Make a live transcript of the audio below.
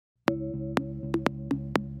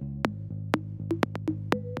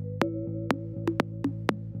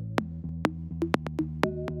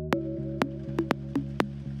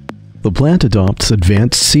The plant adopts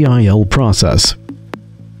advanced CIL process.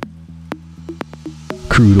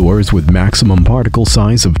 Crude ores with maximum particle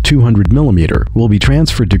size of 200 mm will be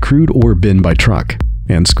transferred to crude ore bin by truck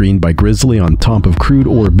and screened by grizzly on top of crude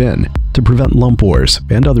ore bin to prevent lump ores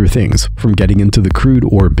and other things from getting into the crude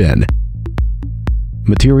ore bin.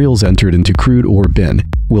 Materials entered into crude ore bin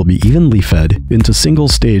will be evenly fed into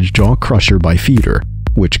single-stage jaw crusher by feeder,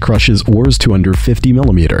 which crushes ores to under 50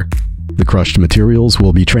 mm. The crushed materials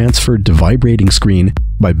will be transferred to vibrating screen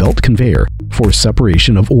by belt conveyor for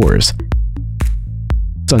separation of ores.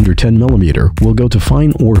 Under 10 mm will go to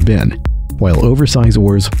fine ore bin, while oversized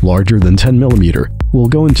ores larger than 10 mm will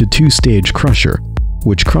go into two-stage crusher,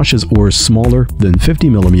 which crushes ores smaller than 50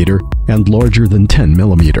 mm and larger than 10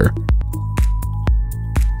 mm.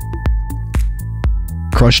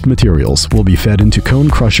 Crushed materials will be fed into cone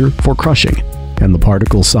crusher for crushing, and the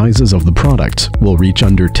particle sizes of the products will reach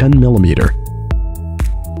under 10 mm.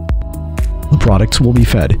 The products will be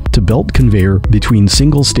fed to belt conveyor between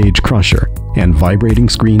single-stage crusher and vibrating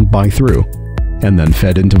screen by through, and then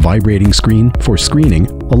fed into vibrating screen for screening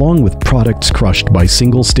along with products crushed by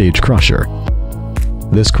single-stage crusher.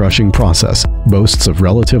 This crushing process boasts of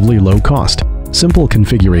relatively low cost, simple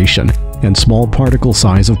configuration, and small particle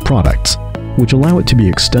size of products, which allow it to be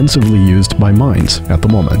extensively used by mines at the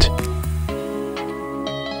moment.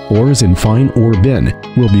 Ores in fine ore bin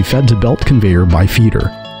will be fed to belt conveyor by feeder,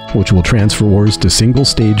 which will transfer ores to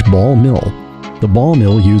single-stage ball mill. The ball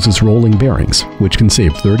mill uses rolling bearings, which can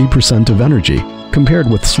save 30% of energy compared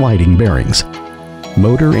with sliding bearings.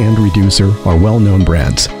 Motor and reducer are well-known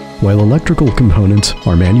brands, while electrical components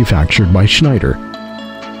are manufactured by Schneider.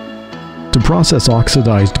 To process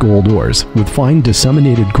oxidized gold ores with fine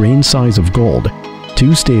disseminated grain size of gold,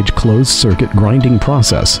 two-stage closed-circuit grinding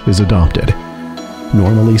process is adopted.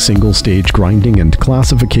 Normally, single-stage grinding and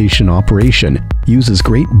classification operation uses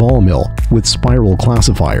great ball mill with spiral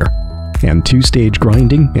classifier, and two-stage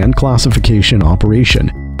grinding and classification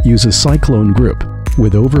operation uses cyclone group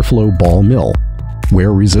with overflow ball mill,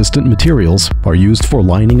 where resistant materials are used for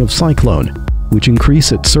lining of cyclone, which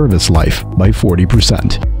increase its service life by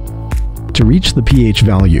 40%. To reach the pH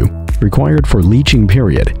value required for leaching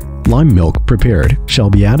period, lime milk prepared shall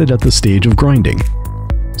be added at the stage of grinding.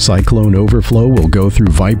 Cyclone overflow will go through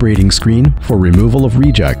vibrating screen for removal of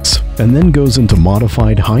rejects and then goes into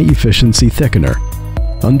modified high-efficiency thickener.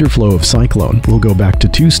 Underflow of cyclone will go back to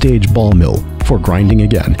two-stage ball mill for grinding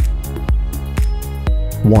again.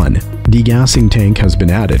 1. Degassing tank has been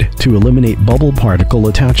added to eliminate bubble particle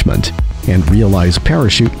attachment and realize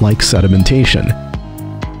parachute-like sedimentation.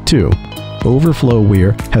 2. Overflow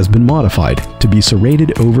weir has been modified to be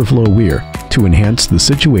serrated overflow weir to enhance the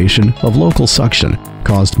situation of local suction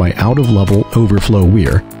caused by out-of-level overflow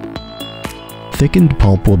weir. Thickened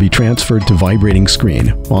pulp will be transferred to vibrating screen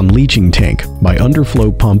on leaching tank by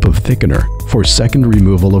underflow pump of thickener for second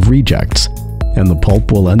removal of rejects, and the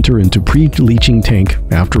pulp will enter into pre-leaching tank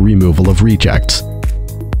after removal of rejects.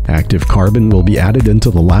 Active carbon will be added into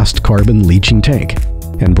the last carbon leaching tank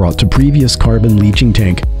and brought to previous carbon leaching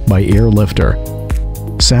tank by air lifter.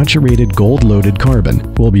 Saturated gold-loaded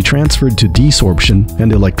carbon will be transferred to desorption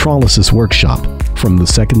and electrolysis workshop from the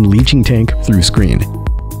second leaching tank through screen.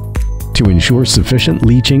 To ensure sufficient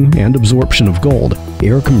leaching and absorption of gold,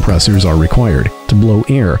 air compressors are required to blow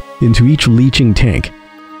air into each leaching tank.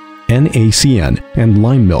 NaCN and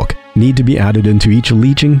lime milk need to be added into each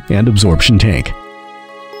leaching and absorption tank.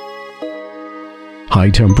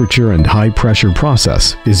 High temperature and high pressure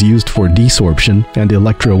process is used for desorption and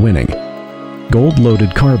electrowinning.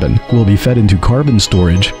 Gold-loaded carbon will be fed into carbon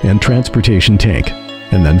storage and transportation tank,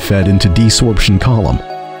 and then fed into desorption column.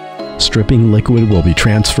 Stripping liquid will be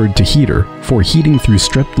transferred to heater for heating through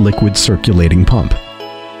stripped liquid circulating pump.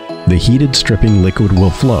 The heated stripping liquid will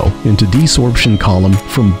flow into desorption column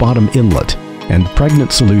from bottom inlet, and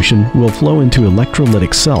pregnant solution will flow into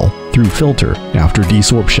electrolytic cell through filter after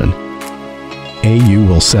desorption. AU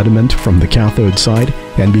will sediment from the cathode side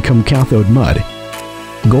and become cathode mud.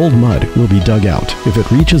 Gold mud will be dug out if it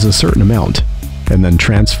reaches a certain amount, and then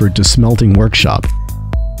transferred to smelting workshop.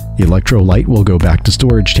 Electrolyte will go back to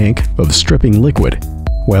storage tank of stripping liquid,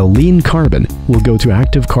 while lean carbon will go to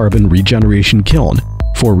active carbon regeneration kiln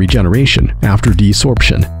for regeneration after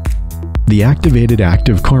desorption. The activated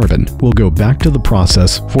active carbon will go back to the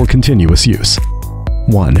process for continuous use.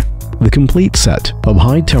 1. The complete set of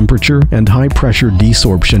high temperature and high pressure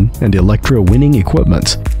desorption and electrowinning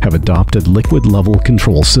equipments have adopted liquid level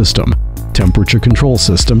control system, temperature control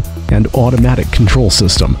system, and automatic control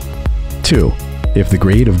system. 2. If the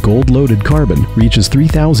grade of gold-loaded carbon reaches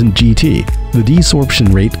 3000 GT, the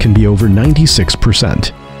desorption rate can be over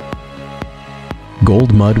 96%.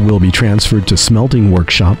 Gold mud will be transferred to smelting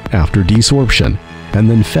workshop after desorption, and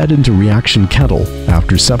then fed into reaction kettle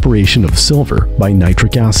after separation of silver by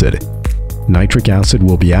nitric acid. Nitric acid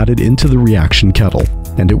will be added into the reaction kettle,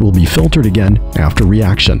 and it will be filtered again after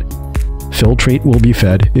reaction. Filtrate will be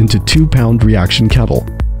fed into 2-pound reaction kettle.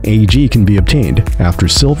 Ag can be obtained after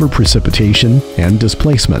silver precipitation and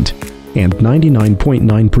displacement, and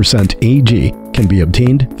 99.9% Ag can be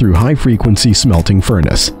obtained through high-frequency smelting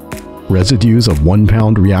furnace. Residues of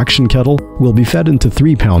 1-pound reaction kettle will be fed into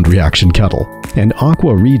 3-pound reaction kettle, and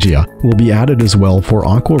aqua regia will be added as well for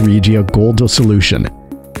aqua regia gold dissolution.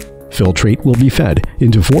 Filtrate will be fed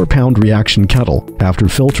into 4-pound reaction kettle after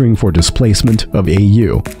filtering for displacement of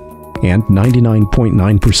Au, and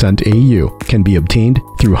 99.9% Au can be obtained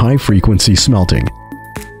through high-frequency smelting.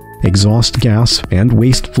 Exhaust gas and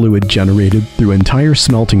waste fluid generated through entire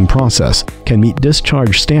smelting process can meet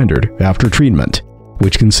discharge standard after treatment,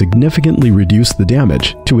 which can significantly reduce the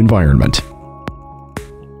damage to environment.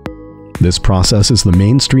 This process is the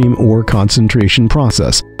mainstream ore concentration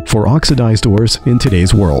process for oxidized ores in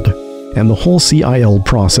today's world, and the whole CIL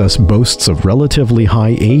process boasts of relatively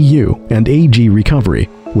high Au and Ag recovery,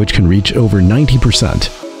 which can reach over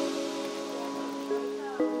 90%.